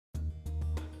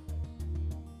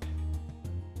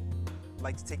I'd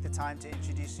like to take the time to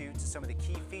introduce you to some of the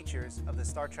key features of the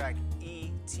Trac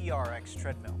e-TRX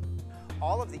treadmill.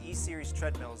 All of the E-Series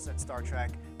treadmills at Trac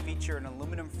feature an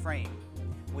aluminum frame,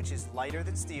 which is lighter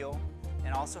than steel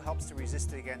and also helps to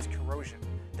resist against corrosion.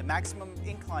 The maximum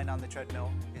incline on the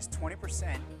treadmill is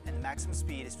 20% and the maximum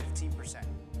speed is 15%.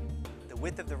 The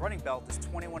width of the running belt is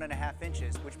 21.5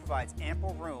 inches, which provides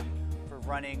ample room for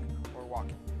running or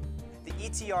walking. The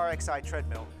e-TRXi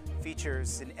treadmill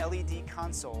features an LED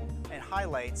console and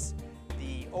highlights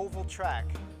the oval track,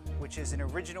 which is an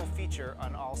original feature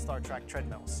on all Trac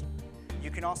treadmills. You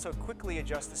can also quickly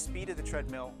adjust the speed of the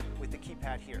treadmill with the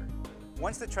keypad here.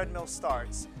 Once the treadmill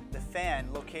starts, the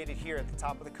fan located here at the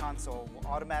top of the console will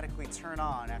automatically turn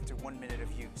on after 1 minute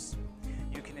of use.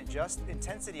 You can adjust the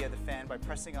intensity of the fan by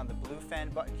pressing on the blue fan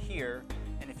button here,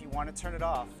 and if you want to turn it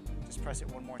off, just press it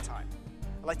one more time.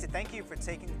 I'd like to thank you for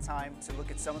taking the time to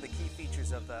look at some of the key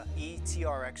features of the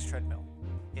e-TRX treadmill.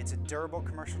 It's a durable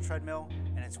commercial treadmill,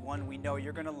 and it's one we know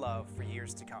you're going to love for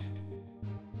years to come.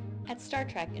 At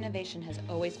Trac, innovation has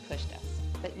always pushed us,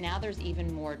 but now there's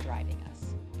even more driving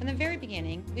us. From the very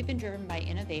beginning, we've been driven by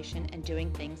innovation and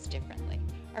doing things differently.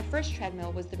 Our first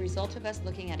treadmill was the result of us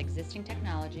looking at existing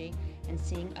technology and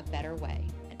seeing a better way.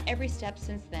 And every step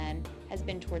since then has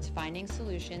been towards finding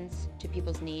solutions to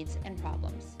people's needs and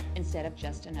problems, instead of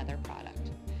just another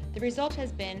product. The result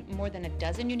has been more than a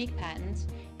dozen unique patents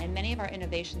and many of our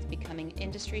innovations becoming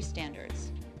industry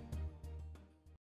standards.